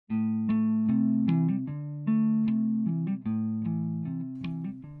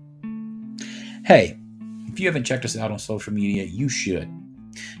Hey, if you haven't checked us out on social media, you should.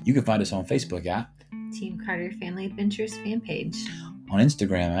 You can find us on Facebook at Team Carter Family Adventures fan page, on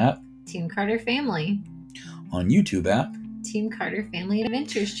Instagram at Team Carter Family, on YouTube at Team Carter Family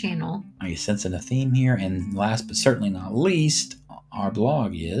Adventures channel. Are you sensing a theme here? And last but certainly not least, our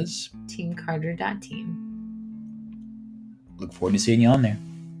blog is teamcarter.team. Look forward to seeing you on there.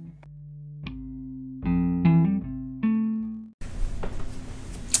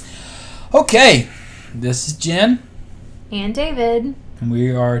 Okay, this is Jen. And David. And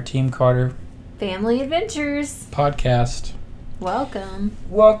we are Team Carter Family Adventures podcast. Welcome.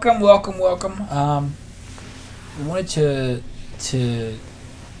 Welcome. We wanted to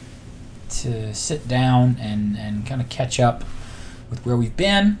sit down and kind of catch up with where we've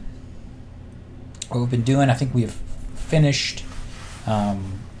been, what we've been doing. I think we have finished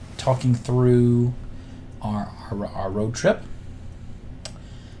talking through our road trip,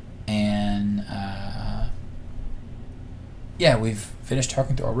 and we've finished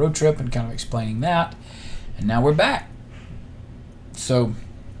talking through our road trip and kind of explaining that, and now we're back. So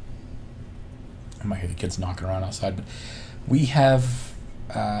I might hear the kids knocking around outside, but we have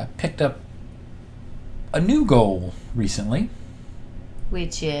picked up a new goal recently,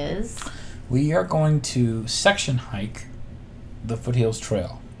 which is we are going to section hike the Foothills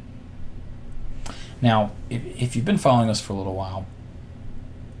Trail. Now, if you've been following us for a little while,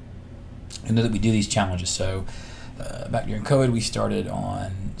 you know that we do these challenges. So back during COVID, we started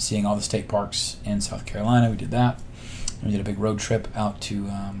on seeing all the state parks in South Carolina. We did that. And we did a big road trip out to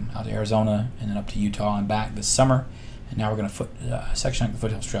Arizona and then up to Utah and back this summer. And now we're going to section hike the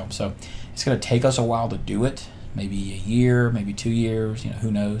Foothills Trail. So it's going to take us a while to do it, maybe a year, maybe 2 years,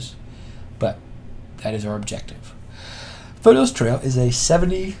 who knows. But that is our objective. Foothills Trail is a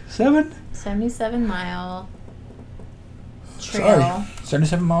 77 mile trail.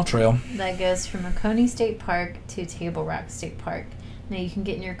 77 mile trail that goes from Oconee State Park to Table Rock State Park. Now you can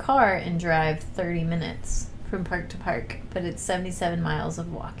get in your car and drive 30 minutes from park to park, but it's 77 miles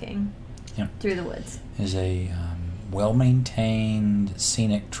of walking through the woods. It is a well-maintained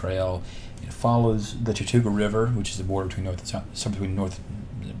scenic trail. It follows the Chattooga River, which is the border between It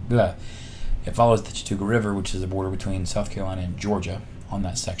follows the Chattooga River, which is the border between South Carolina and Georgia on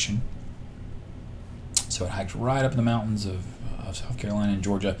that section. So it hikes right up in the mountains of South Carolina and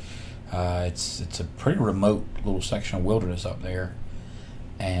Georgia. It's a pretty remote little section of wilderness up there,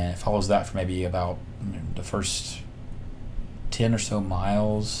 and it follows that for maybe about the first 10 or so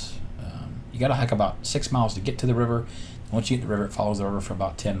miles. You got to hike about 6 miles to get to the river. Once you get to the river, it follows the river for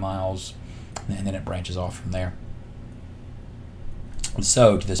about 10 miles, and then it branches off from there. And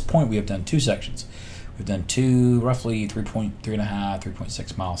so to this point, we have done 2 sections. We've done 2 roughly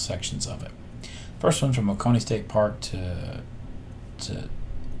 3.6 mile sections of it. First one's from Oconee State Park to the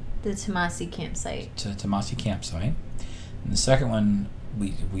Tomasi campsite. And the second one,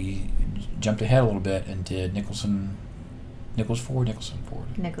 we jumped ahead a little bit and did Nicholson Ford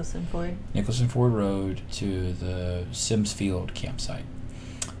Road to the Sims Field campsite.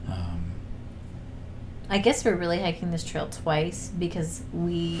 I guess we're really hiking this trail twice because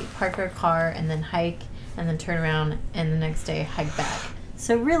we park our car and then hike and then turn around and the next day hike back.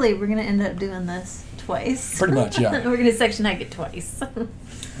 So really, we're going to end up doing this twice. Pretty much, yeah. We're going to section hike it twice. And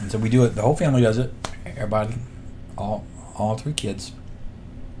so we do it. The whole family does it. Everybody, all 3 kids,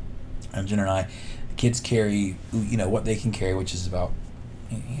 and Jen and I. The kids carry, what they can carry, which is about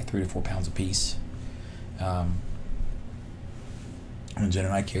 3 to 4 pounds apiece. And Jen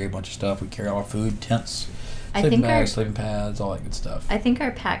and I carry a bunch of stuff. We carry all our food, tents, sleeping bags, sleeping pads, all that good stuff. I think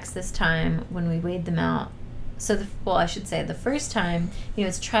our packs this time, when we weighed them out, I should say the first time,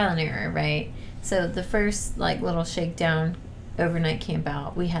 it's trial and error, right? So the first little shakedown overnight camp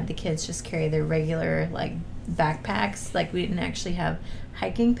out, we had the kids just carry their regular backpacks. We didn't actually have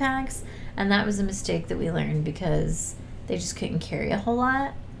hiking packs, and that was a mistake that we learned because they just couldn't carry a whole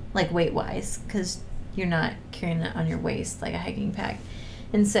lot, weight wise, because you're not carrying that on your waist like a hiking pack.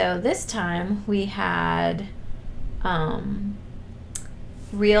 And so this time we had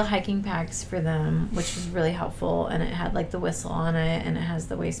real hiking packs for them, which was really helpful, and it had the whistle on it, and it has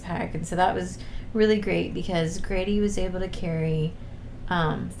the waist pack, and so that was really great because Grady was able to carry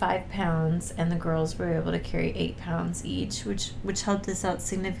 5 pounds, and the girls were able to carry 8 pounds each, which helped us out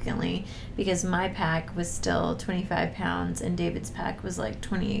significantly because my pack was still 25 pounds and David's pack was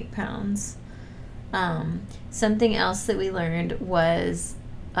 28 pounds. Something else that we learned was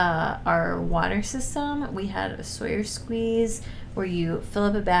our water system. We had a Sawyer squeeze where you fill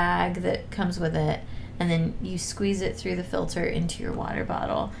up a bag that comes with it and then you squeeze it through the filter into your water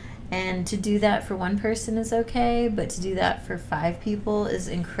bottle. And to do that for one person is okay, but to do that for 5 people is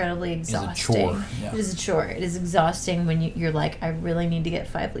incredibly exhausting. It's a chore. Yeah. It is a chore. It is exhausting when you're like, I really need to get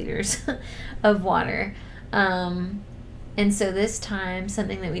 5 liters of water. And so this time,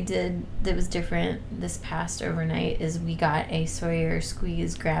 something that we did that was different this past overnight is we got a Sawyer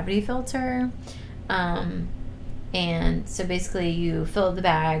Squeeze gravity filter. And so basically you fill the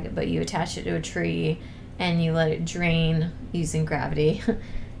bag, but you attach it to a tree and you let it drain using gravity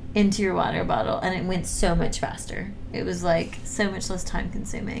into your water bottle, and it went so much faster. It was like so much less time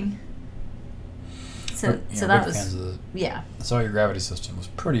consuming. So that was the Sawyer gravity system was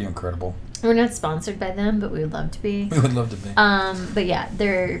pretty incredible. We're not sponsored by them, but we would love to be. We would love to be. But yeah,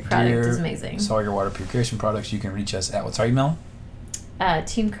 their product is amazing. Sawyer water purification products. You can reach us at, what's our email?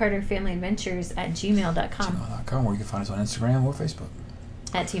 Team Carter Family Adventures at gmail.com. Gmail.com, or you can find us on Instagram or Facebook.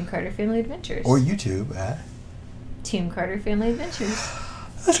 At Team Carter Family Adventures. Or YouTube at Team Carter Family Adventures.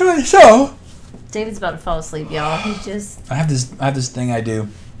 That's right. So David's about to fall asleep, y'all. He just I have this thing I do.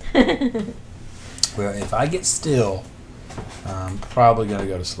 Well, if I get still, I'm probably gonna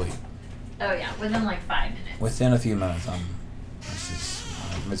go to sleep. Oh yeah, within like 5 minutes. Within a few minutes,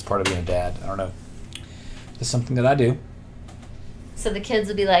 it's part of being a dad. I don't know. It's something that I do. So the kids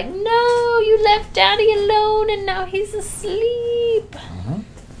will be like, "No, you left Daddy alone, and now he's asleep." Mm-hmm.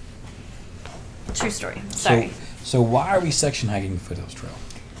 True story. Sorry. So why are we section hiking the Foothills Trail?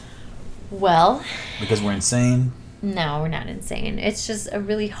 Well, because we're insane? No, we're not insane. It's just a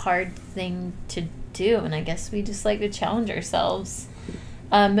really hard thing to do, and I guess we just like to challenge ourselves.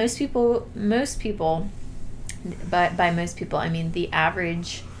 Most people, by most people, I mean the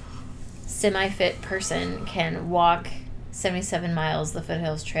average semi-fit person can walk 77 miles the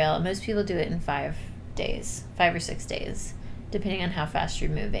Foothills Trail. Most people do it in 5 or 6 days, depending on how fast you're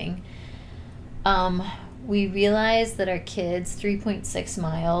moving. We realized that our kids' 3.6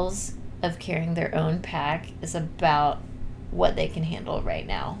 miles of carrying their own pack is about what they can handle right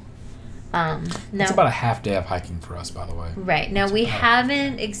now. Now, it's about a half day of hiking for us, by the way. Right. Now, we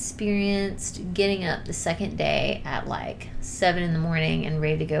haven't experienced getting up the second day at like 7 in the morning and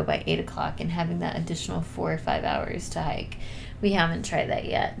ready to go by 8 o'clock and having that additional 4 or 5 hours to hike. We haven't tried that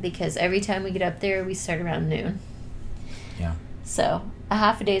yet because every time we get up there, we start around noon. Yeah. So a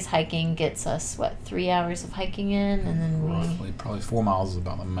half a day's hiking gets us, 3 hours of hiking in, and then roughly, probably 4 miles is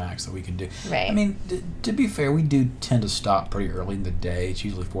about the max that we can do. Right. I mean, to be fair, we do tend to stop pretty early in the day. It's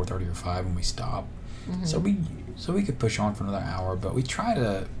usually 4:30 or 5 when we stop. Mm-hmm. So we could push on for another hour, but we're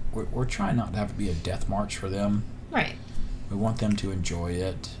trying not to have it be a death march for them. Right. We want them to enjoy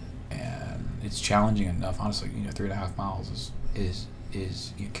it, and it's challenging enough. Honestly, 3.5 miles is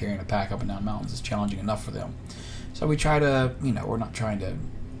carrying a pack up and down mountains is challenging enough for them. So we try to, we're not trying to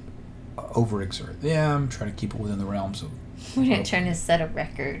overexert them, trying to keep it within the realms of... We're not trying to set a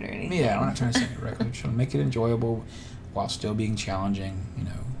record or anything. Yeah, we're not trying to set a record. We're trying to make it enjoyable while still being challenging,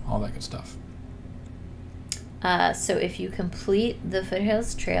 all that good stuff. So if you complete the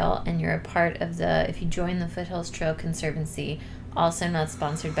Foothills Trail and you're a part of if you join the Foothills Trail Conservancy, also not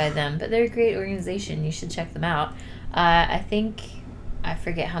sponsored by them, but they're a great organization. You should check them out. I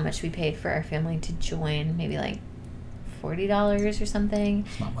forget how much we paid for our family to join, maybe like $40 or something.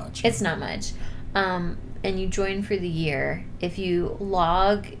 It's not much. It's not much. And you join for the year. If you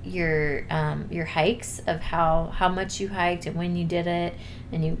log your hikes of how much you hiked and when you did it,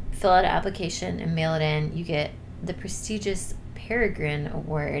 and you fill out an application and mail it in, you get the prestigious Peregrine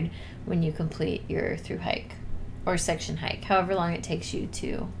Award when you complete your through hike or section hike, however long it takes you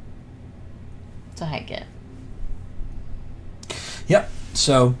to hike it. Yep.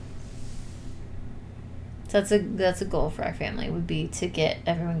 So that's a goal for our family, would be to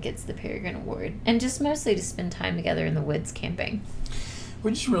everyone gets the Peregrine Award, and just mostly to spend time together in the woods camping.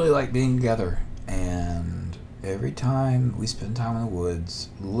 We just really like being together, and every time we spend time in the woods,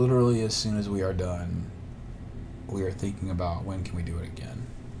 literally as soon as we are done, we are thinking about when can we do it again.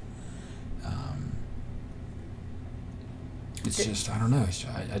 It's just, I don't know.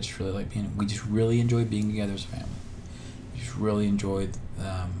 I just really like we just really enjoy being together as a family. We just really enjoy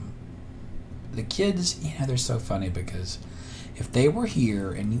the kids. They're so funny because if they were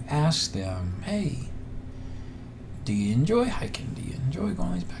here and you asked them, hey, do you enjoy hiking? Do you enjoy going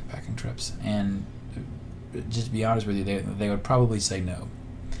on these backpacking trips? And just to be honest with you, they would probably say no.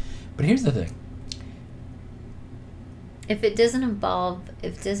 But here's the thing. If it doesn't involve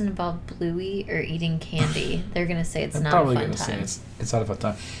Bluey or eating candy, they're going to say it's not a fun time. Probably going to say it's not a fun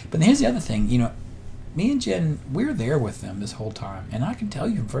time. But here's the other thing. Me and Jen, we're there with them this whole time. And I can tell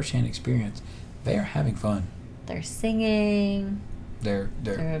you from firsthand experience, they are having fun. They're singing. They're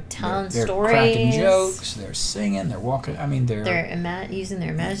telling they're stories. cracking jokes. They're singing. They're walking. I mean, they're using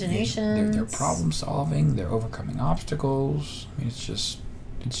their imaginations. They're problem solving. They're overcoming obstacles. I mean, it's just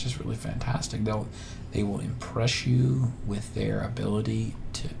really fantastic. They will impress you with their ability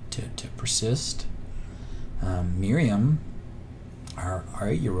to persist. Miriam, our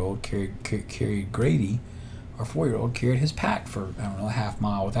 8-year-old carried Grady, our 4-year-old carried his pack for I don't know a half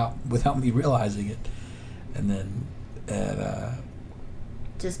mile without me realizing it, and then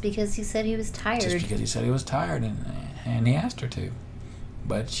just because he said he was tired. Just because he said he was tired, and he asked her to,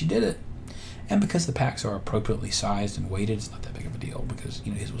 but she did it. And because the packs are appropriately sized and weighted, it's not that big of a deal because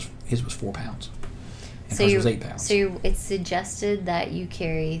his was 4 pounds, and hers was 8 pounds. So it's suggested that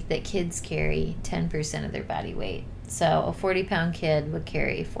kids carry 10% of their body weight. So a 40-pound kid would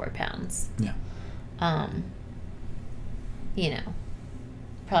carry 4 pounds. Yeah.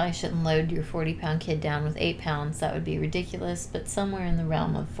 Probably shouldn't load your 40-pound kid down with 8 pounds. That would be ridiculous. But somewhere in the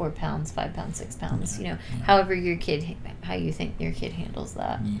realm of 4 pounds, 5 pounds, 6 pounds. Yeah. However how you think your kid handles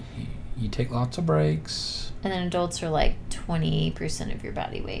that. You take lots of breaks. And then adults are like 20% of your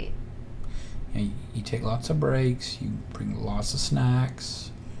body weight. You take lots of breaks. You bring lots of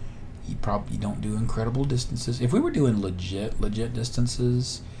snacks. You probably don't do incredible distances. If we were doing legit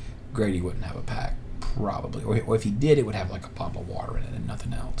distances, Grady wouldn't have a pack. Probably, or if he did, it would have like a bottle of water in it and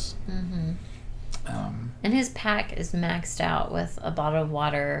nothing else. Mm-hmm. And his pack is maxed out with a bottle of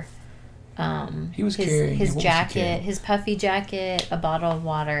water. He was carrying his jacket, his puffy jacket, a bottle of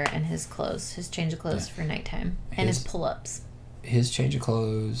water, and his change of clothes for nighttime, and his pull-ups. His change of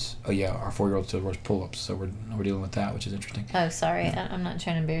clothes. Oh yeah, our 4-year-old still wears pull-ups, so we're dealing with that, which is interesting. Oh, sorry, I'm not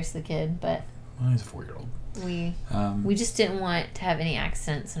trying to embarrass the kid, but he's a 4-year-old. We just didn't want to have any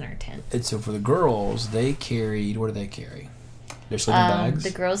accidents in our tent. And so for the girls, they carried. What do they carry? Their sleeping bags.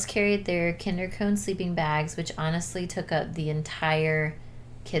 The girls carried their Kinder Cone sleeping bags, which honestly took up the entire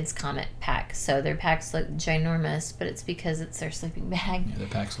Kids Comet pack. So their packs look ginormous, but it's because it's their sleeping bag. Yeah, their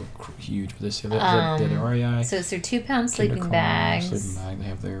packs look huge. But they're their REI. So it's their 2-pound sleeping bags. Sleeping bag. They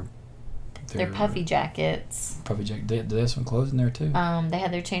have their puffy jackets. Puffy jacket. Do they have some clothes in there too? They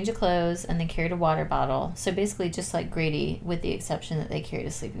had their change of clothes, and they carried a water bottle. So basically just like Grady, with the exception that they carried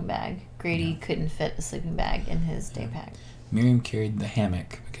a sleeping bag. Grady couldn't fit a sleeping bag in his day pack. Miriam carried the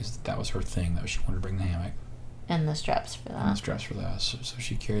hammock because that was her thing. She wanted to bring the hammock. And the straps for that. So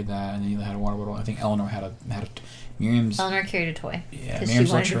she carried that, and then they had a water bottle. I think Eleanor had a Eleanor carried a toy. Yeah, because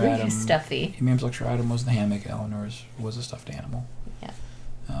she wanted to bring her stuffy. Miriam's luxury item was the hammock. Eleanor's was a stuffed animal. Yeah.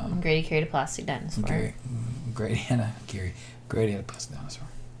 And Grady carried a plastic dinosaur. Grady had a plastic dinosaur.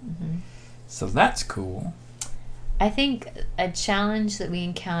 Mm-hmm. So that's cool. I think a challenge that we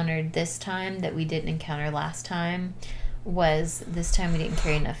encountered this time that we didn't encounter last time was this time we didn't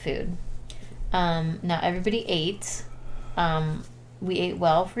carry enough food. Now everybody ate. We ate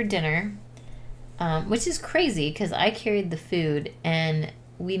well for dinner, which is crazy because I carried the food and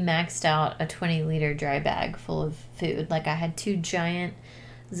we maxed out a 20-liter dry bag full of food. Like I had 2 giant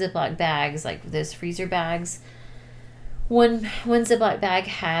Ziploc bags, like those freezer bags. One Ziploc bag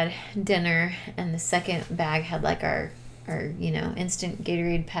had dinner, and the second bag had like our instant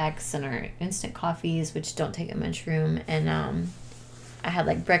Gatorade packs and our instant coffees, which don't take up much room, and I had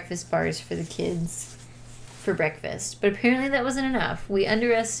like breakfast bars for the kids for breakfast. But apparently that wasn't enough. We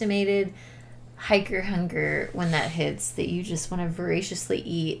underestimated hiker hunger when that hits, that you just want to voraciously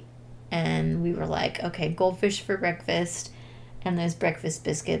eat. And we were like, okay, goldfish for breakfast, and those breakfast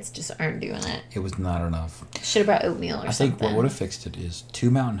biscuits just aren't doing it. It was not enough. Should have brought oatmeal or something. I think what would have fixed it is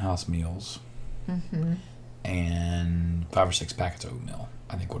 2 Mountain House meals and 5 or 6 packets of oatmeal.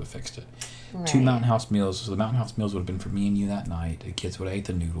 I think would have fixed it. Right. 2 Mountain House meals. So the Mountain House meals would have been for me and you that night. The kids would have ate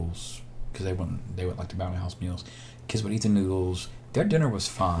the noodles because they wouldn't like the Mountain House meals. Kids would eat the noodles. Their dinner was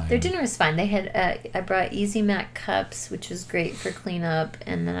fine. They had I brought Easy Mac cups, which was great for cleanup,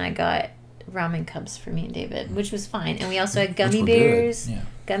 and then I got ramen cups for me and David, which was fine. And we also had gummy bears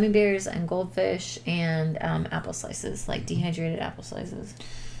and goldfish and apple slices, like dehydrated apple slices.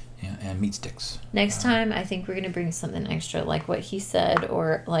 Yeah, and meat sticks. Next time, I think we're going to bring something extra, like what he said,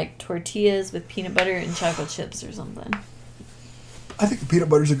 or like tortillas with peanut butter and chocolate chips or something. I think the peanut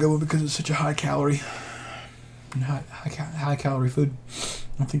butter's a good one because it's such a high calorie food.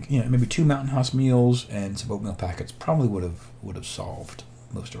 I think maybe 2 Mountain House meals and some oatmeal packets probably would have solved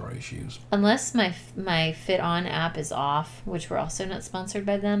most of our issues. Unless my Fit On app is off, which we're also not sponsored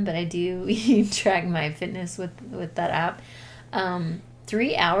by them, but I do track my fitness with that app.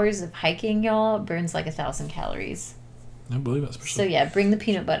 3 hours of hiking, y'all, burns like 1,000 calories. I believe it. Especially, so yeah, bring the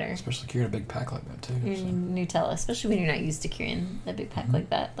peanut butter. Especially carrying a big pack like that too. And Nutella, especially when you're not used to carrying a big pack like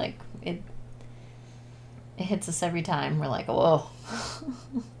that. Like it it hits us every time. We're like, whoa.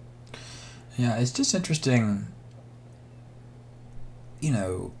 Yeah, it's just interesting,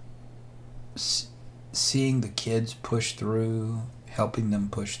 seeing the kids push through, helping them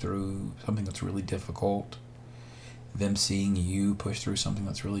push through something that's really difficult, them seeing you push through something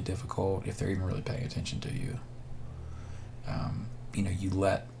that's really difficult, if they're even really paying attention to you. You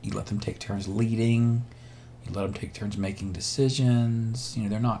let them take turns leading, you let them take turns making decisions.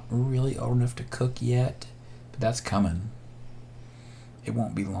 They're not really old enough to cook yet, but that's coming. It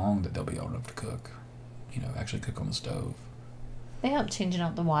won't be long that they'll be old enough to cook, actually cook on the stove. They help changing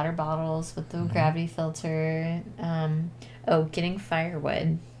out the water bottles with the gravity filter. Getting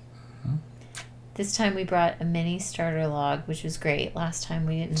firewood. Mm-hmm. This time we brought a mini starter log, which was great. Last time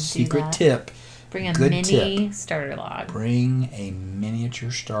we didn't do that. Secret tip. Bring a mini starter log. Bring a miniature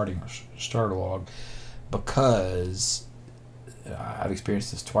starter log, because I've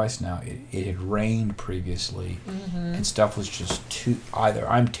experienced this twice now. It had rained previously, and stuff was just too... Either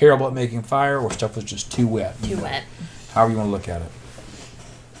I'm terrible at making fire, or stuff was just too wet. Too wet. However you want to look at it.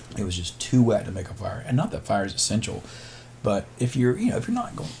 It was just too wet to make a fire. And not that fire is essential, but if you're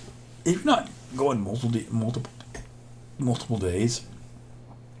not going multiple days,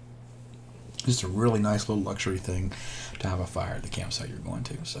 just a really nice little luxury thing to have a fire at the campsite you're going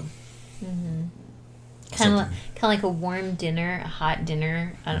to. So, kind of like a warm dinner, a hot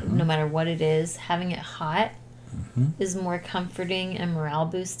dinner. No matter what it is, having it hot is more comforting and morale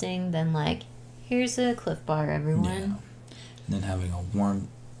boosting than like, here's a Cliff Bar, everyone. Yeah. And then having a warm,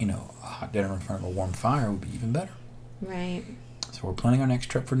 a hot dinner in front of a warm fire would be even better. Right. So we're planning our next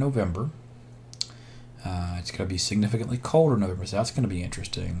trip for November. It's going to be significantly colder in November, so that's going to be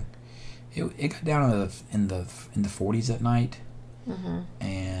interesting. It got down in the 40s at night,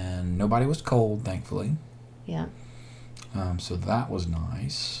 and nobody was cold, thankfully. Yeah. So that was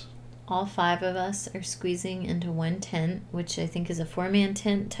nice. All 5 of us are squeezing into one tent, which I think is a 4-man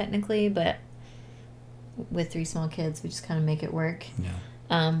tent technically, but with 3 small kids, we just kind of make it work.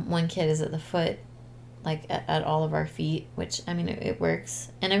 Yeah. One kid is at the foot, like at all of our feet, which, I mean, it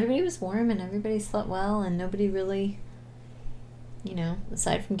works. And everybody was warm and everybody slept well, and nobody really,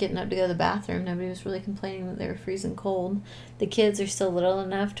 aside from getting up to go to the bathroom, nobody was really complaining that they were freezing cold. The kids are still little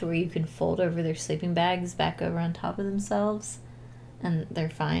enough to where you can fold over their sleeping bags back over on top of themselves, and they're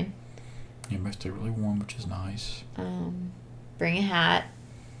fine. You must stay really warm, which is nice. Bring a hat.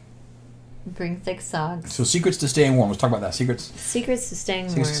 Bring thick socks. So secrets to staying warm. Let's talk about that. Secrets to staying warm.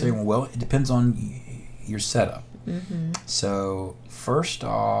 Secrets to staying warm. Well, it depends on your setup. So first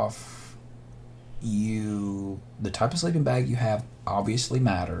off, the type of sleeping bag you have obviously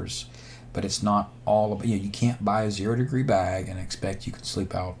matters, but it's not all about... you can't buy a 0-degree bag and expect you can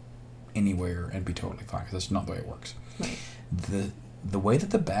sleep out anywhere and be totally fine, because that's not the way it works. Right. The way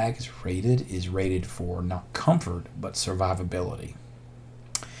that the bag is rated for not comfort, but survivability.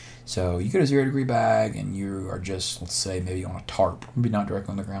 So you get a 0-degree bag and you are just, let's say, maybe on a tarp. Maybe not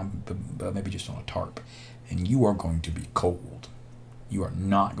directly on the ground, but maybe just on a tarp. And you are going to be cold. You are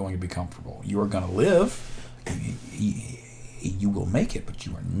not going to be comfortable. You are going to live. You will make it, but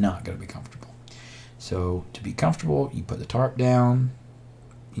you are not going to be comfortable. So to be comfortable, you put the tarp down.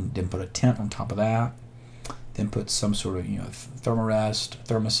 You then put a tent on top of that. Then put some sort of, thermarest,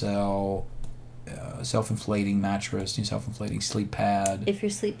 thermocell, self-inflating mattress, self-inflating sleep pad. If your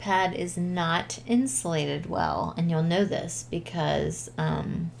sleep pad is not insulated well, and you'll know this because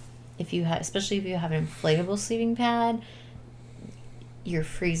especially if you have an inflatable sleeping pad, you're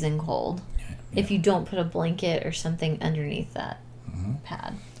freezing cold. Yeah. If you don't put a blanket or something underneath that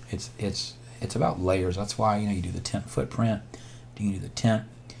pad. It's about layers. That's why you do the tent footprint, then you do the tent,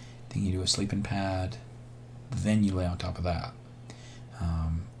 then you do a sleeping pad, then you lay on top of that.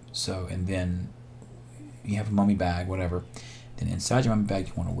 And then you have a mummy bag, whatever. Then inside your mummy bag,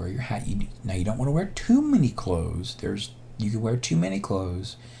 you want to wear your hat. Now you don't want to wear too many clothes. You can wear too many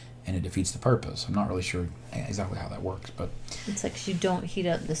clothes, and it defeats the purpose. I'm not really sure exactly how that works, but it's like you don't heat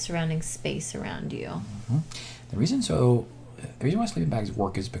up the surrounding space around you. The reason why sleeping bags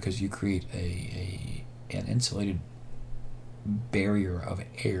work is because you create an insulated barrier of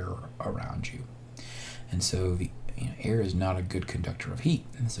air around you, and so the air is not a good conductor of heat,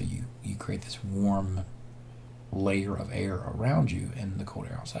 and so you create this warm layer of air around you, and the cold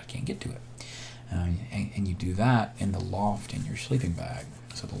air outside can't get to it. And you do that in the loft in your sleeping bag.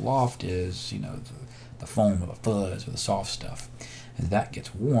 So the loft is, the foam or the fuzz or the soft stuff. As that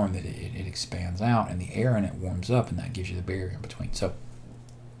gets warm, it expands out, and the air in it warms up, and that gives you the barrier in between. So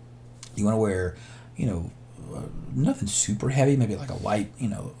you want to wear, nothing super heavy, maybe like a light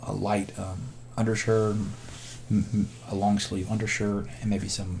undershirt, a long sleeve undershirt, and maybe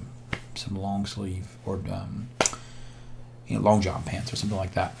some some long sleeve or long john pants or something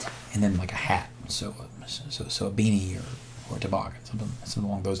like that, and then like a hat, so a beanie or a toboggan, something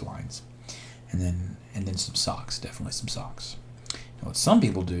along those lines, and then some socks, definitely some socks. Now, what some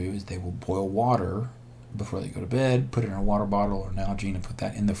people do is they will boil water before they go to bed, put it in a water bottle or Nalgene, and put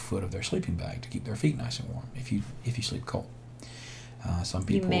that in the foot of their sleeping bag to keep their feet nice and warm if you sleep cold. Some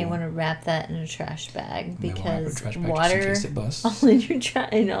people, you may want to wrap that in a trash bag because water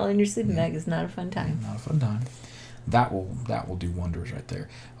all in your sleeping bag is not a fun time. Not a fun time. That will do wonders right there.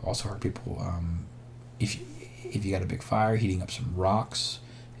 I've also heard people, if you got a big fire, heating up some rocks,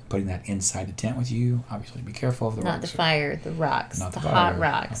 putting that inside the tent with you. Obviously, be careful of the rocks. Not the fire, the rocks, not the fire, hot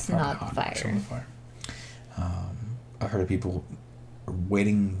rocks, not the fire. fire. I heard of people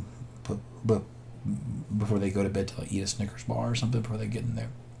waiting before they go to bed to eat a Snickers bar or something before they get in the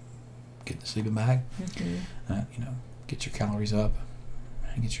sleeping bag. Get your calories up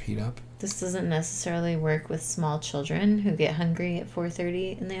and get your heat up. This doesn't necessarily work with small children who get hungry at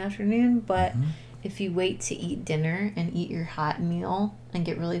 4:30 in the afternoon, but if you wait to eat dinner and eat your hot meal and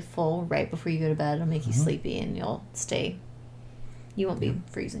get really full right before you go to bed, it'll make you sleepy and you won't be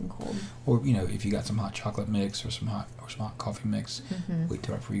freezing cold. Or if you got some hot chocolate mix or some hot coffee mix, wait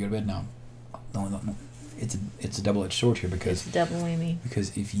till right before you go to bed. Now, no, it's a double-edged sword here because it's a double whammy.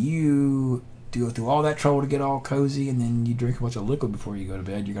 Because if you go through all that trouble to get all cozy and then you drink a bunch of liquid before you go to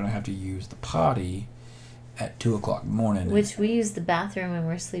bed, you're going to have to use the potty at 2 o'clock in the morning. Which we use the bathroom when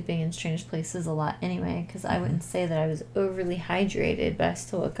we're sleeping in strange places a lot anyway, because I wouldn't say that I was overly hydrated, but I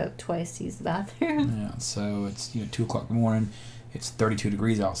still woke up twice to use the bathroom. Yeah, so it's 2 o'clock in the morning, it's 32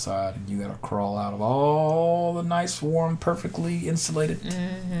 degrees outside, and you got to crawl out of all the nice, warm, perfectly insulated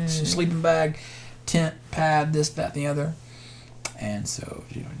sleeping bag, tent, pad, this, that, and the other. And so,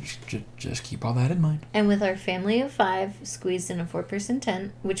 just keep all that in mind. And with our family of 5 squeezed in a 4-person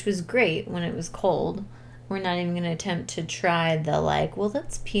tent, which was great when it was cold, we're not even going to attempt to try the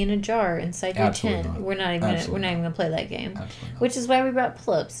let's pee in a jar inside your tent. Not. We're not even going to play that game. Absolutely not. Which is why we brought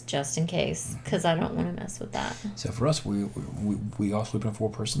pull-ups just in case, because I don't want to mess with that. So for us, we all sleep in a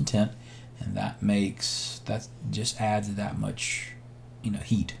 4-person tent, and that just adds that much,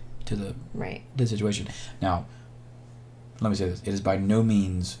 heat to the situation. Now, let me say this: it is by no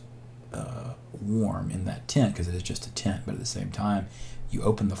means warm in that tent because it is just a tent, but at the same time, you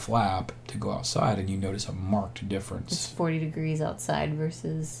open the flap to go outside and you notice a marked difference. It's 40 degrees outside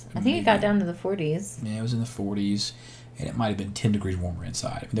versus, I think it got down to the 40s. Yeah, it was in the 40s, and it might have been 10 degrees warmer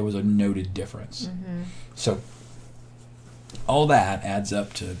inside. There was a noted difference. So all that adds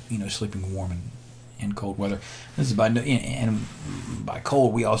up to sleeping warm in cold weather. This is and by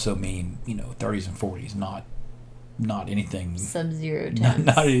cold we also mean 30s and 40s, not anything sub-zero temps.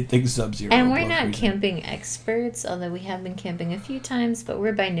 Not anything sub-zero. And we're not camping experts, although we have been camping a few times, but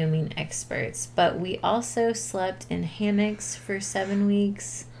we're by no means experts. But we also slept in hammocks for 7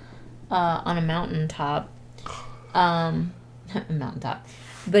 weeks on a mountaintop. Mountaintop.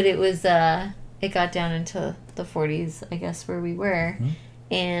 But it was it got down into the 40s, I guess, where we were.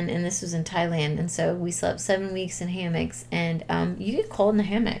 And this was in Thailand, and so we slept 7 weeks in hammocks, and you get cold in the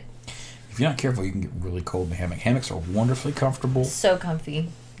hammock. If you're not careful, you can get really cold in the hammock. Hammocks are wonderfully comfortable. So comfy.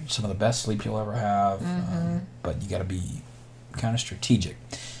 Some of the best sleep you'll ever have. But you got to be kind of strategic.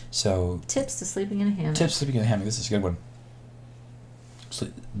 So tips to sleeping in a hammock. Tips to sleeping in a hammock. This is a good one. So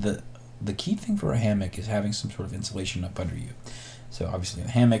the key thing for a hammock is having some sort of insulation up under you. So obviously in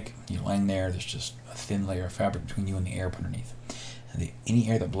a hammock, you're laying there. There's just a thin layer of fabric between you and the air up underneath. And any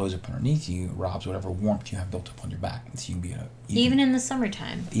air that blows up underneath you robs whatever warmth you have built up on your back. So you can be even in the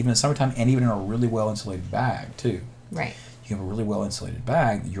summertime. Even in the summertime, and even in a really well insulated bag too. Right. You have a really well insulated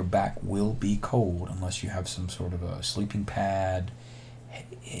bag, your back will be cold unless you have some sort of a sleeping pad,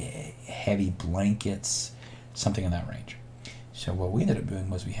 heavy blankets, something in that range. So what we ended up doing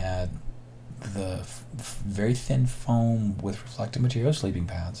was we had the very thin foam with reflective material sleeping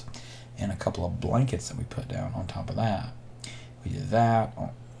pads and a couple of blankets that we put down on top of that. We did that,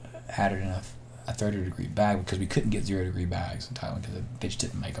 added in a 30-degree bag because we couldn't get 0-degree bags in Thailand because they just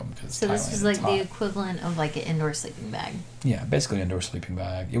didn't make them. So this was like the equivalent of like an indoor sleeping bag. Yeah, basically an indoor sleeping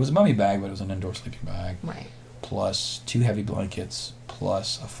bag. It was a mummy bag, but it was an indoor sleeping bag. Right. Plus 2 heavy blankets,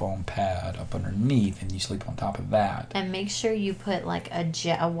 plus a foam pad up underneath, and you sleep on top of that. And make sure you put like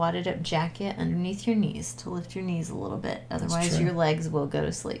a wadded up jacket underneath your knees to lift your knees a little bit. Otherwise, your legs will go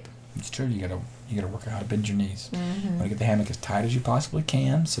to sleep. It's true. You gotta work out how to bend your knees. You want to get the hammock as tight as you possibly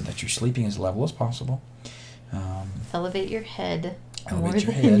can, so that you're sleeping as level as possible. Elevate your head more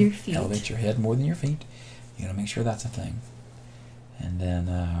than your feet. Elevate your head more than your feet. You gotta make sure that's a thing. And then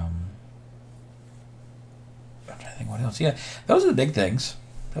I'm trying to think what else. Yeah, those are the big things.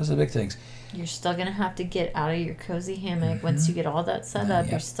 Those are the big things. You're still going to have to get out of your cozy hammock. Once you get all that set up,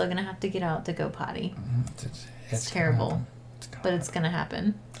 you're still going to have to get out to go potty. It's terrible, but it's going to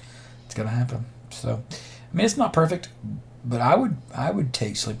happen. It's going to happen. So, I mean, it's not perfect, but I would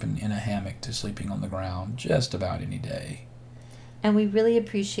take sleeping in a hammock to sleeping on the ground just about any day. And we really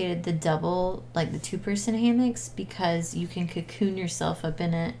appreciated the double, like the 2-person hammocks, because you can cocoon yourself up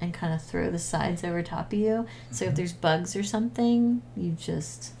in it and kind of throw the sides over top of you. So if there's bugs or something, you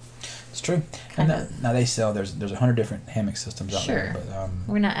just... It's true. And now they sell, there's 100 different hammock systems out there. But,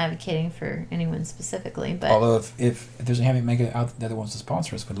 we're not advocating for anyone specifically, but... Although if there's a hammock maker out there that wants to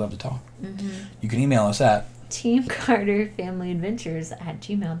sponsor us, we'd love to talk. You can email us at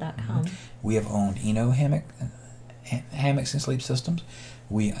teamcarterfamilyadventures@gmail.com. We have owned hammocks and sleep systems.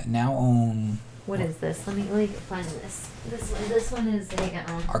 We now own... What is this? Let me find this. This one is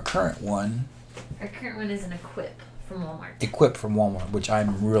our current one. Our current one is an Equip from Walmart. Equip from Walmart, which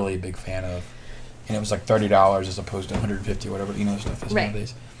I'm really a big fan of. And it was like $30 as opposed to $150 or whatever stuff is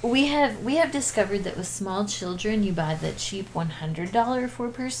nowadays. We have discovered that with small children, you buy the cheap $100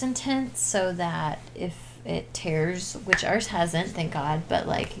 4-person tent, so that if it tears, which ours hasn't, thank God, but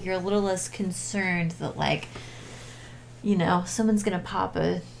like you're a little less concerned that like, you know, someone's gonna pop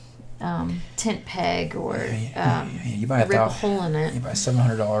a tent peg or you buy rip a hole in it. You buy a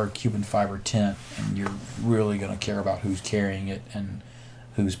 $700 Cuban fiber tent, and you're really gonna care about who's carrying it and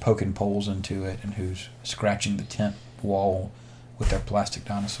who's poking poles into it and who's scratching the tent wall with their plastic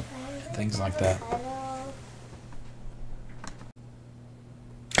dinosaur and things like that.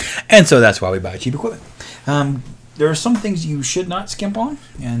 And so that's why we buy cheap equipment. There are some things you should not skimp on,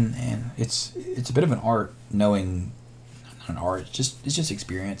 and it's a bit of an art knowing, not an art, it's just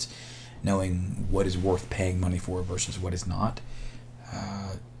experience, knowing what is worth paying money for versus what is not.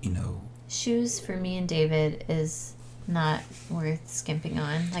 Shoes for me and David is not worth skimping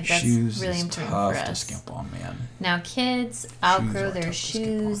on. Like that's shoes really is important tough for us to skimp on, man. Now kids outgrow their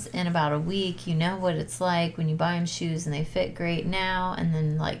shoes in about a week. You know what it's like when you buy them shoes and they fit great now, and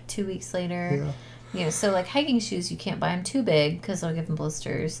then like 2 weeks later, so like hiking shoes, you can't buy them too big because they'll give them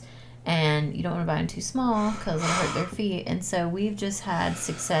blisters, and you don't want to buy them too small because it'll hurt their feet. And so we've just had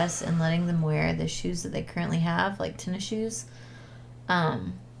success in letting them wear the shoes that they currently have, like tennis shoes.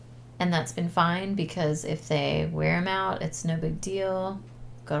 And that's been fine, because if they wear them out, it's no big deal.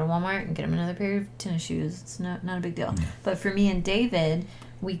 Go to Walmart and get them another pair of tennis shoes. It's not a big deal. Yeah. But for me and David,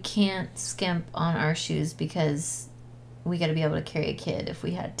 we can't skimp on our shoes because we got to be able to carry a kid if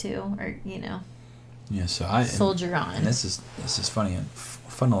we had to, or Yeah, so soldier on. And this is funny, and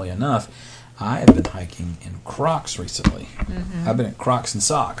funnily enough, I have been hiking in Crocs recently. I've been in Crocs and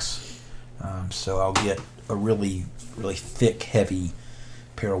socks. So I'll get a really, really thick, heavy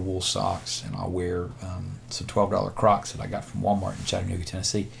pair of wool socks, and I'll wear some $12 Crocs that I got from Walmart in Chattanooga,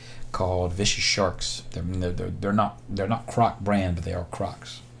 Tennessee, called Vicious Sharks. They're not Croc brand, but they are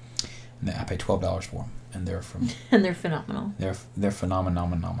Crocs. And I pay $12 for them, and they're from and they're phenomenal. They're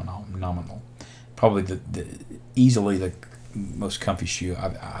phenomenal. Probably the easily the most comfy shoe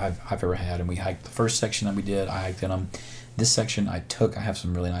I've ever had. And we hiked the first section that we did. I hiked in them. This section I have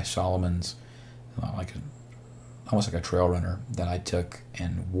some really nice Solomons, almost like a trail runner, that I took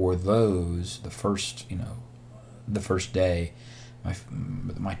and wore those the first day.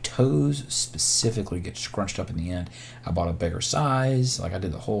 My toes specifically get scrunched up in the end. I bought a bigger size, like I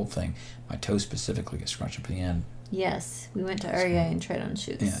did the whole thing. My toes specifically get scrunched up in the end. Yes, we went to REI and tried on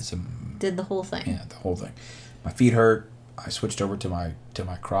shoes. Yeah, did the whole thing. Yeah, the whole thing. My feet hurt. I switched over to my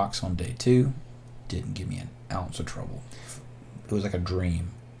Crocs on day 2. Didn't give me an ounce of trouble. It was like a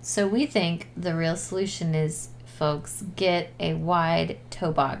dream. So we think the real solution is, folks, get a wide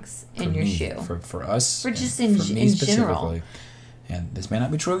toe box in your shoe. For us. For just in general. And this may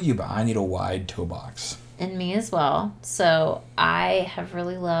not be true of you, but I need a wide toe box. And me as well. So I have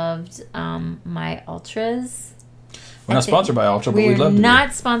really loved my Ultras. We're not sponsored by Ultra, but we'd love to be. We're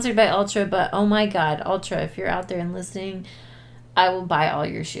not sponsored by Ultra, but oh my God, Ultra, if you're out there and listening, I will buy all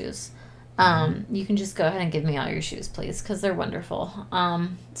your shoes. You can just go ahead and give me all your shoes, please, because they're wonderful.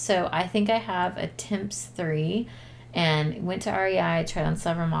 So I think I have a Temps 3, and went to REI, tried on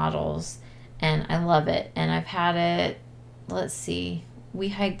several models, and I love it. And I've had it, let's see, we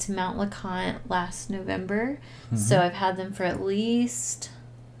hiked to Mount LeConte last November, so I've had them for at least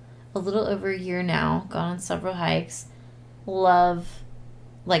a little over a year now, gone on several hikes. Love,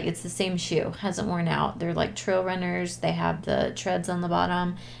 like, it's the same shoe, hasn't worn out. They're like trail runners. They have the treads on the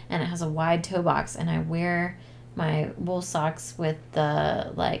bottom, and it has a wide toe box, and I wear my wool socks with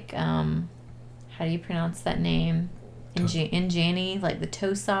the, like, how do you pronounce that name? Injani, like the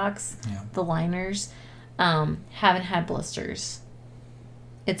toe socks, the liners. Haven't had blisters.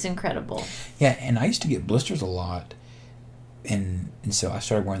 It's incredible. Yeah, and I used to get blisters a lot, and so I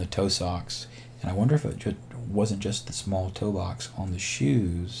started wearing the toe socks, and I wonder if it wasn't just the small toe box on the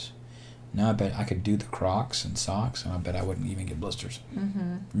shoes. Now I bet I could do the Crocs and socks, and I bet I wouldn't even get blisters.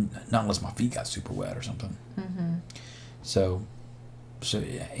 Not unless my feet got super wet or something. So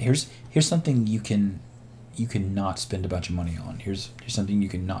yeah, here's something you can not spend a bunch of money on. Here's something you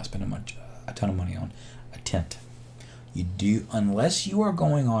can not spend a ton of money on: a tent. You do, unless you are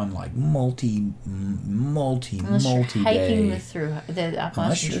going on like multi hiking day. through the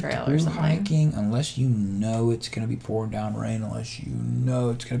Appalachian Trail or something. Hiking, unless you know it's going to be pouring down rain, unless you know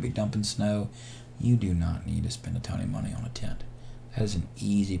it's going to be dumping snow, you do not need to spend a ton of money on a tent. That is an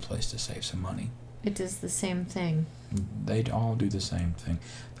easy place to save some money. It does the same thing. They all do the same thing.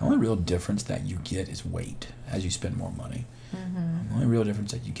 The only real difference that you get is weight as you spend more money. The only real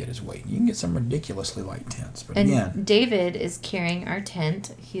difference that you get is weight. You can get some ridiculously light tents, but again, David is carrying our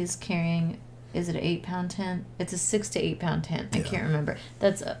tent. He is carrying. Is it an 8-pound tent? It's a 6 to 8 pound tent. I can't remember.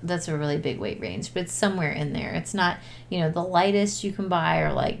 That's a really big weight range, but it's somewhere in there. It's not the lightest you can buy,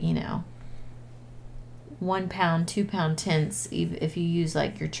 or 1 pound, 2 pound tents. If you use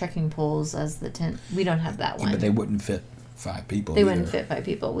like your trekking poles as the tent, we don't have that one. Yeah, but they wouldn't fit 5 people. They wouldn't fit 5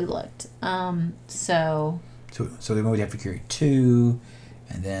 people. We looked. So they would have to carry 2,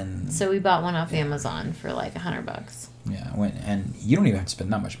 and then. So we bought one off Amazon for like $100. Yeah, and you don't even have to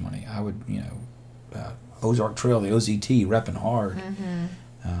spend that much money. I would, Ozark Trail, the OZT, repping hard.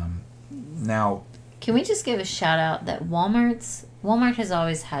 Now, can we just give a shout out that Walmart has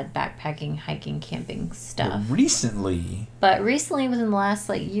always had backpacking, hiking, camping stuff. But recently, within the last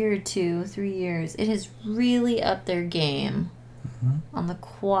year or 2, 3 years, it has really upped their game on the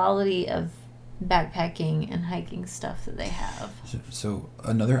quality of backpacking and hiking stuff that they have. So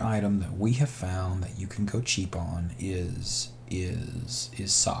another item that we have found that you can go cheap on is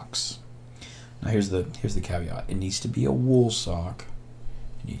socks. Now here's the caveat. It needs to be a wool sock,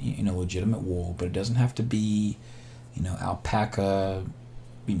 legitimate wool, but it doesn't have to be, alpaca,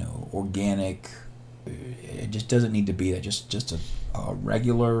 organic. It just doesn't need to be that. Just a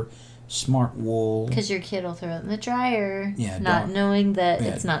regular smart wool. Because your kid will throw it in the dryer, not knowing that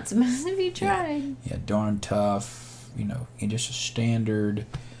it's not supposed to be dried. Yeah, darn tough. Just a standard,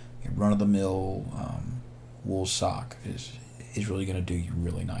 run-of-the-mill wool sock is really going to do you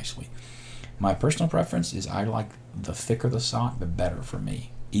really nicely. My personal preference is I like the thicker the sock, the better for me.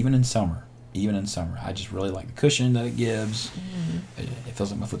 Even in summer, I just really like the cushion that it gives. It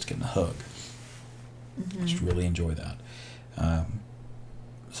feels like my foot's getting a hug. I just really enjoy that.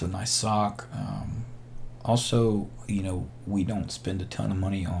 So nice sock. Also, we don't spend a ton of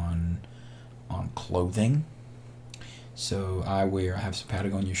money on clothing. So I have some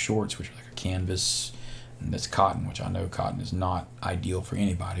Patagonia shorts, which are like a canvas, and that's cotton, which I know cotton is not ideal for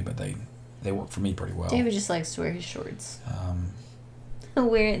anybody, but they work for me pretty well. David just likes to wear his shorts. He'll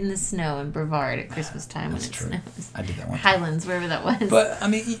wear it in the snow in Brevard at Christmas time when it snows. I did that one. Highlands, wherever that was. But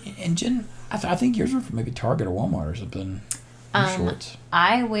and Jen, I think yours were from maybe Target or Walmart or something. Shorts.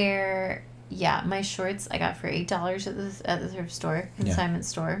 I wear my shorts I got for $8 at the thrift store, consignment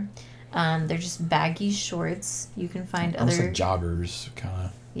store. They're just baggy shorts. You can find almost like joggers, kind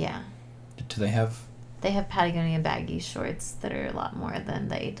of. Yeah. Do they have? They have Patagonia baggy shorts that are a lot more than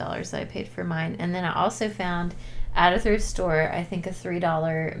the $8 that I paid for mine. And then I also found at a thrift store, I think, a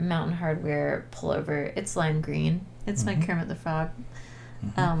 $3 Mountain Hardwear pullover. It's lime green. It's my Kermit the Frog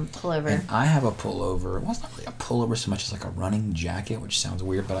pullover. And I have a pullover. Well, it's not really a pullover so much as like a running jacket, which sounds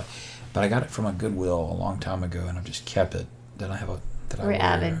weird, but I got it from a Goodwill a long time ago, and I've just kept it. We're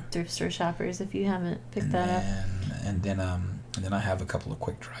avid thrift store shoppers if you haven't picked that up. And then I have a couple of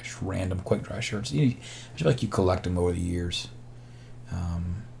random quick dry shirts. I feel like you collect them over the years.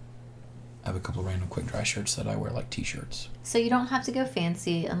 I have a couple of random quick dry shirts that I wear like t-shirts. So you don't have to go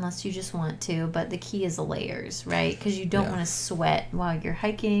fancy unless you just want to, but the key is the layers, right? Because you don't want to sweat while you're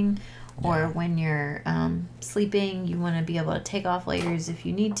hiking or when you're sleeping. You want to be able to take off layers if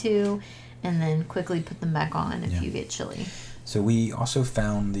you need to and then quickly put them back on if you get chilly. So we also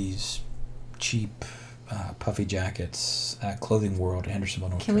found these cheap puffy jackets at Clothing World in Hendersonville,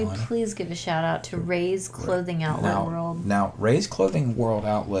 North Carolina. Can we please give a shout out to Ray's Clothing Outlet World? Now, Ray's Clothing World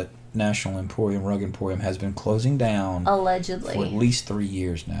Outlet National Emporium, Rug Emporium, has been closing down allegedly for at least 3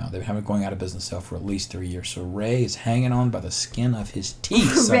 years now. They've been going out of business for at least 3 years. So Ray is hanging on by the skin of his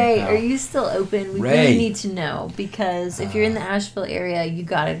teeth somehow. Ray, are you still open? We really need to know, because if you're in the Asheville area, you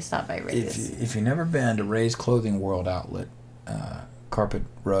got to stop by Ray's. If you've never been to Ray's Clothing World Outlet, Carpet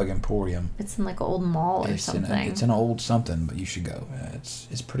Rug Emporium, it's in like an old mall or something. It's an old something, but you should go.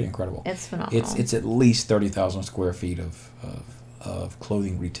 It's pretty incredible. It's phenomenal. It's at least 30,000 square feet of of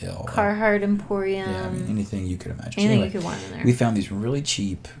clothing retail. Carhartt Emporium. Yeah, I mean, anything you could imagine. Anything you could want in there. We found these really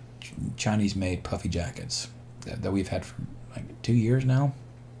cheap Chinese-made puffy jackets that we've had for like 2 years now.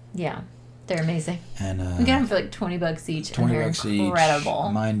 Yeah, they're amazing. And we got them for like $20 each. $20 each. Incredible.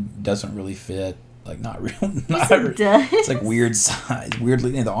 Mine doesn't really fit. Like not real. Yes, it does. It's like weird size.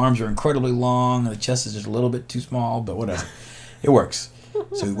 Weirdly, the arms are incredibly long. And the chest is just a little bit too small, but whatever. It works.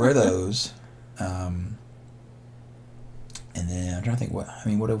 So we wear those. And then I'm trying to think what have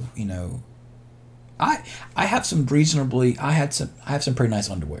I have some reasonably. I have some pretty nice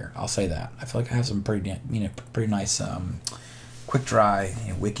underwear. I'll say that. I feel like I have some pretty nice quick dry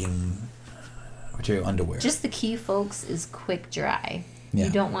wicking material underwear. Just the key, folks, is quick dry. Yeah.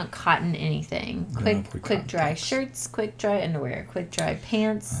 You don't want cotton anything. Quick dry shirts, quick dry underwear, quick dry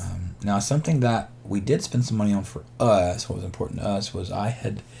pants. Now, something that we did spend some money on for us, what was important to us, was I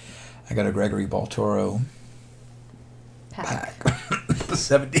got a Gregory Baltoro pack.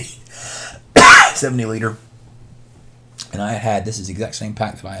 70 liter. And I had, this is the exact same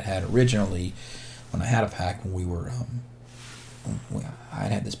pack that I had originally when I had a pack when we were, I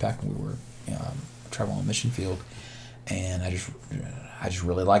had this pack when we were traveling on mission field. And I just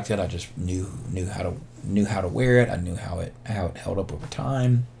really liked it. I just knew how to wear it. I knew how it held up over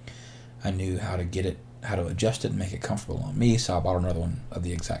time. I knew how to adjust it and make it comfortable on me. So I bought another one of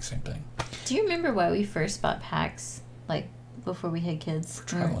the exact same thing. Do you remember why we first bought packs, like before we had kids? For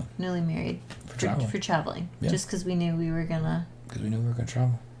traveling. We were newly married. For traveling. Yeah. Just because we knew we were gonna. Because we knew we were gonna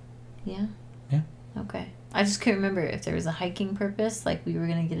travel. Yeah. Yeah. Okay. I just couldn't remember if there was a hiking purpose, like we were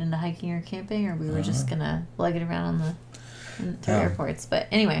gonna get into hiking or camping, or we were just gonna lug it around through airports. But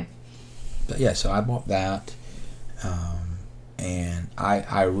anyway. But yeah, so I bought that, and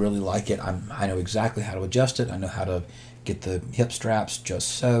I really like it. I know exactly how to adjust it. I know how to get the hip straps just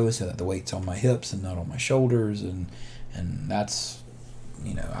so that the weight's on my hips and not on my shoulders, and that's,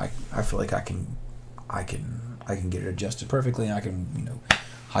 I feel like I can get it adjusted perfectly, and I can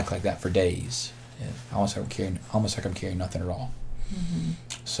hike like that for days. Yeah, almost like I'm carrying nothing at all. Mm-hmm.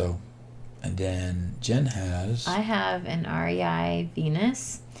 So, and then Jen has. I have an REI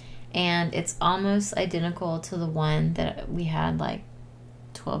Venus, and it's almost identical to the one that we had like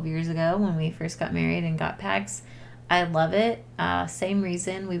 12 years ago when we first got married and got packs. I love it. Same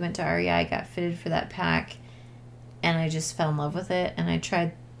reason we went to REI, got fitted for that pack, and I just fell in love with it. And I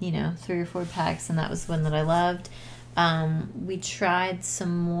tried, 3 or 4 packs, and that was the one that I loved. We tried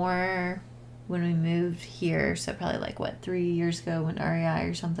some more when we moved here, so probably like 3 years ago, went to REI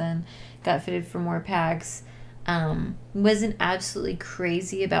or something, got fitted for more packs. Wasn't absolutely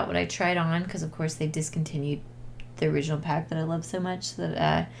crazy about what I tried on, because of course they discontinued the original pack that I love so much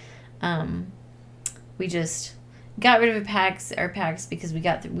that we just got rid of our packs because we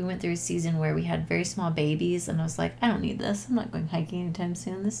went through a season where we had very small babies, and I was like, I don't need this. I'm not going hiking anytime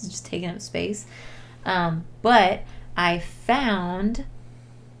soon. This is just taking up space. But I found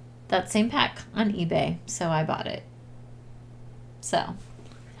that same pack on eBay, so I bought it. So,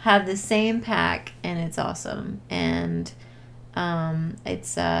 have the same pack, and it's awesome. And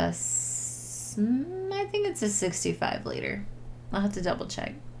it's I think it's a 65 liter. I'll have to double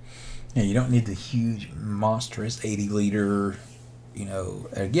check. Yeah, you don't need the huge, monstrous 80 liter.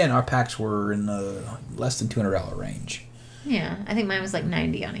 Again, our packs were in the less than $200 range. Yeah, I think mine was like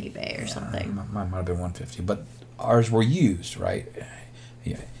 90 on eBay or something. Mine might have been 150, but ours were used, right?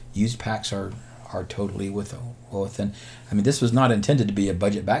 Yeah, used packs are totally within. I mean, this was not intended to be a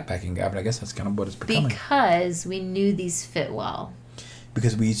budget backpacking guide, but I guess that's kind of what it's becoming. Because we knew these fit well.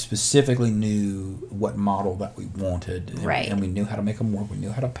 Because we specifically knew what model that we wanted. Right. And we knew how to make them work. We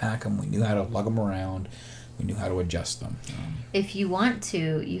knew how to pack them. We knew how to lug them around. We knew how to adjust them. If you want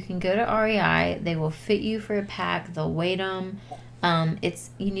to, you can go to REI. They will fit you for a pack. They'll weight them.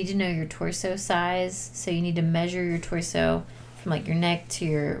 You need to know your torso size. So you need to measure your torso from like your neck to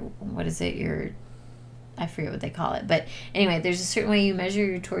your, I forget what they call it. But anyway, there's a certain way you measure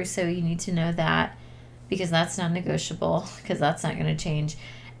your torso. You need to know that, because that's non-negotiable, because that's not going to change.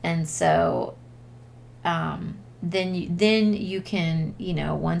 And so then you can,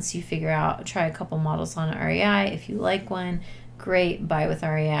 once you figure out, try a couple models on REI. If you like one, great, buy with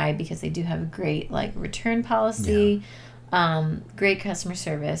REI, because they do have a great return policy. Yeah. Great customer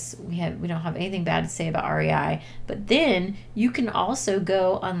service. We don't have anything bad to say about REI. But then you can also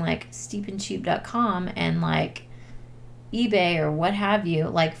go on steepandcheap.com and eBay or what have you.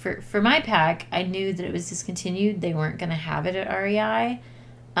 For my pack, I knew that it was discontinued. They weren't going to have it at REI.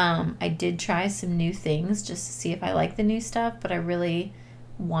 I did try some new things just to see if I like the new stuff, but I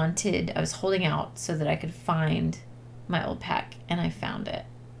was holding out so that I could find my old pack, and I found it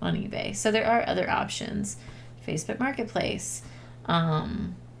on eBay. So there are other options. Facebook Marketplace.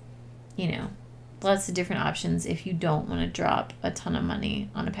 You know, lots of different options if you don't want to drop a ton of money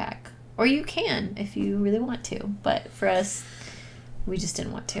on a pack. Or you can if you really want to. But for us, we just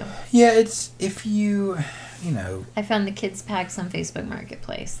didn't want to. Yeah, it's if you know. I found the kids' packs on Facebook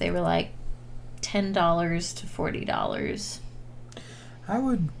Marketplace. They were like $10 to $40. I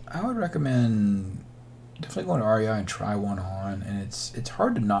would recommend definitely going to REI and try one on, and it's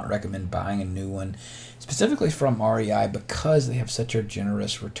hard to not recommend buying a new one, specifically from REI, because they have such a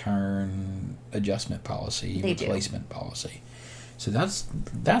generous return adjustment policy, replacement policy. So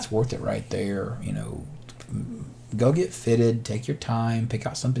that's worth it right there. You know, go get fitted, take your time, pick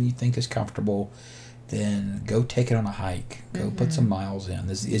out something you think is comfortable, then go take it on a hike. Go put some miles in.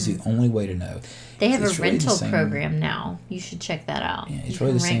 This is the only way to know. They have a rental program now. You should check that out. Yeah, it's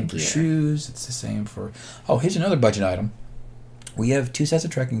really the same for shoes. It's the same for... Oh, here's another budget item. We have 2 sets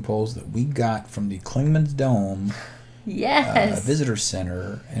of trekking poles that we got from the Klingman's Dome visitor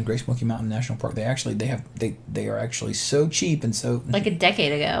center in Great Smoky Mountain National Park. They are actually so cheap and so... Like a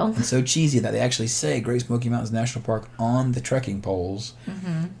decade ago. And so cheesy that they actually say Great Smoky Mountains National Park on the trekking poles.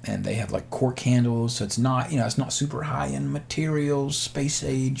 And they have like cork handles, so it's not, it's not super high-end materials, space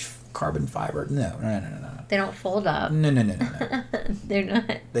age, carbon fiber. No. They don't fold up. No. They're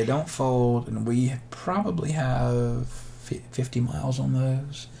not. They don't fold, and we probably have 50 miles on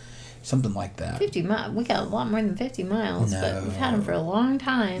those. Something like that. 50 miles. We got a lot more than 50 miles, but we've had them for a long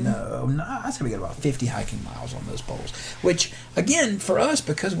time. No, I said we got about 50 hiking miles on those poles. Which, again, for us,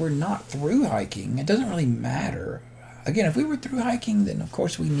 because we're not through hiking, it doesn't really matter. Again, if we were through hiking, then of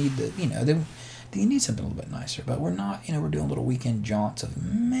course we need the, you need something a little bit nicer. But we're not, we're doing little weekend jaunts of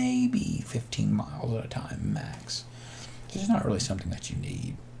maybe 15 miles at a time max. So it's not really something that you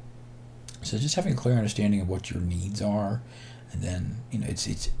need. So just having a clear understanding of what your needs are. And then,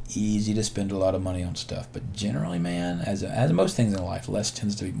 it's easy to spend a lot of money on stuff. But generally, man, as most things in life, less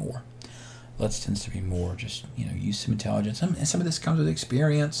tends to be more. Less tends to be more. Just, use some intelligence. And some of this comes with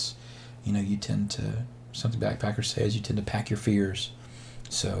experience. You tend to, something backpacker says, you tend to pack your fears.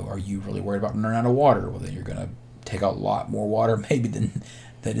 So are you really worried about running out of water? Well, then you're going to take out a lot more water maybe than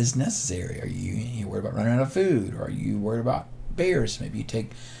that is necessary. Are you worried about running out of food? Or are you worried about bears? Maybe you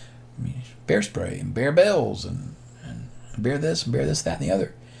take bear spray and bear bells and bear this, that, and the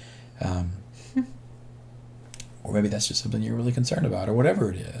other. Or maybe that's just something you're really concerned about, or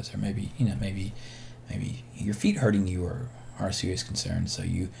whatever it is. Or maybe, maybe your feet hurting you are a serious concern, so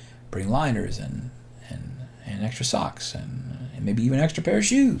you bring liners and extra socks and maybe even an extra pair of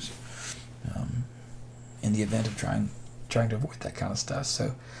shoes in the event of trying to avoid that kind of stuff.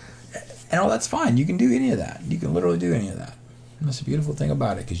 So, and all that's fine. You can do any of that. You can literally do any of that. And that's the beautiful thing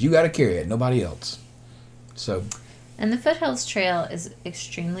about it, because you got to carry it, nobody else. So... And the Foothills Trail is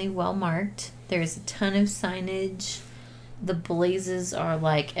extremely well marked. There's a ton of signage. The blazes are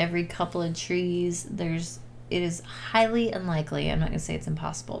like every couple of trees. It is highly unlikely, I'm not going to say it's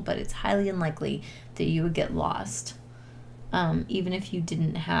impossible, but it's highly unlikely that you would get lost. Even if you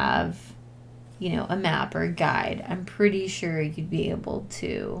didn't have, a map or a guide, I'm pretty sure you'd be able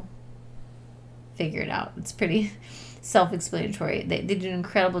to figure it out. It's pretty self-explanatory. They did an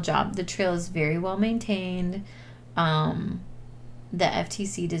incredible job. The trail is very well maintained. The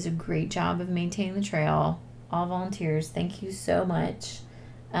FTC does a great job of maintaining the trail. All volunteers, thank you so much.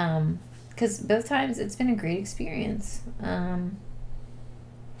 Because both times it's been a great experience. We're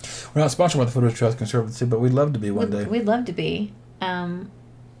not sponsored by the Foothills Trail Conservancy, but we'd love to be one day. We'd love to be.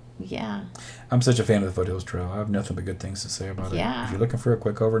 Yeah. I'm such a fan of the Foothills Trail. I have nothing but good things to say about it. Yeah. If you're looking for a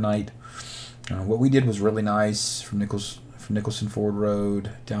quick overnight, what we did was really nice from Nicholson Ford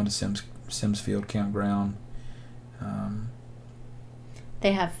Road down to Simsfield Campground.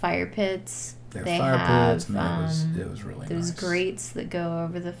 They have fire pits. They have pits, and it was really nice. Those grates that go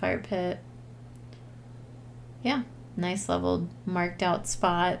over the fire pit. Yeah, nice level marked out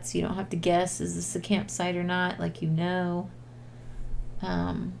spots. You don't have to guess, is this a campsite or not?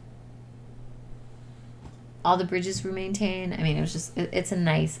 All the bridges were maintained. I mean, it was just it's a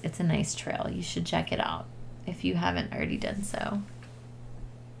nice trail. You should check it out if you haven't already done so.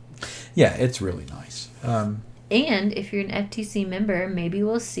 Yeah, it's really nice. And if you're an FTC member, maybe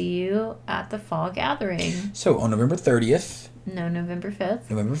we'll see you at the fall gathering. So on November 30th. No, November 5th.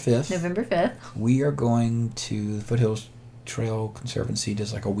 November 5th. November 5th. We are going to the Foothills Trail Conservancy.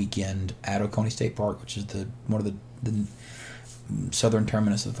 Does like a weekend at Oconee State Park, which is one of the southern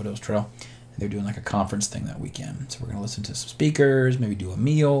terminus of the Foothills Trail. And they're doing like a conference thing that weekend. So we're going to listen to some speakers, maybe do a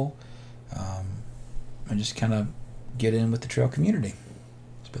meal, and just kind of get in with the trail community.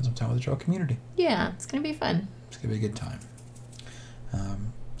 Spend some time with the trail community. Yeah, it's going to be fun. It's going to be a good time.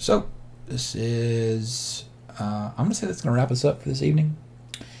 So, this is I'm going to say that's going to wrap us up for this evening.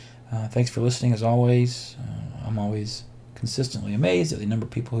 Thanks for listening, as always. I'm always consistently amazed at the number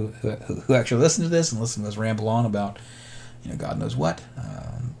of people who actually listen to this and listen to us ramble on about, God knows what.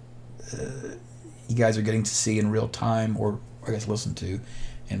 You guys are getting to see in real time, or I guess listen to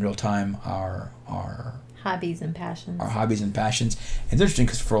in real time, our hobbies and passions. Our hobbies and passions. And it's interesting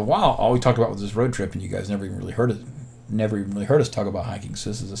because for a while, all we talked about was this road trip, and you guys never even really heard us talk about hiking. So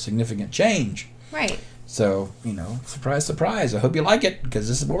this is a significant change. Right. So, surprise, surprise. I hope you like it, because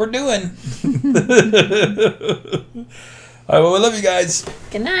this is what we're doing. All right, well, we love you guys.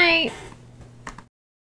 Good night.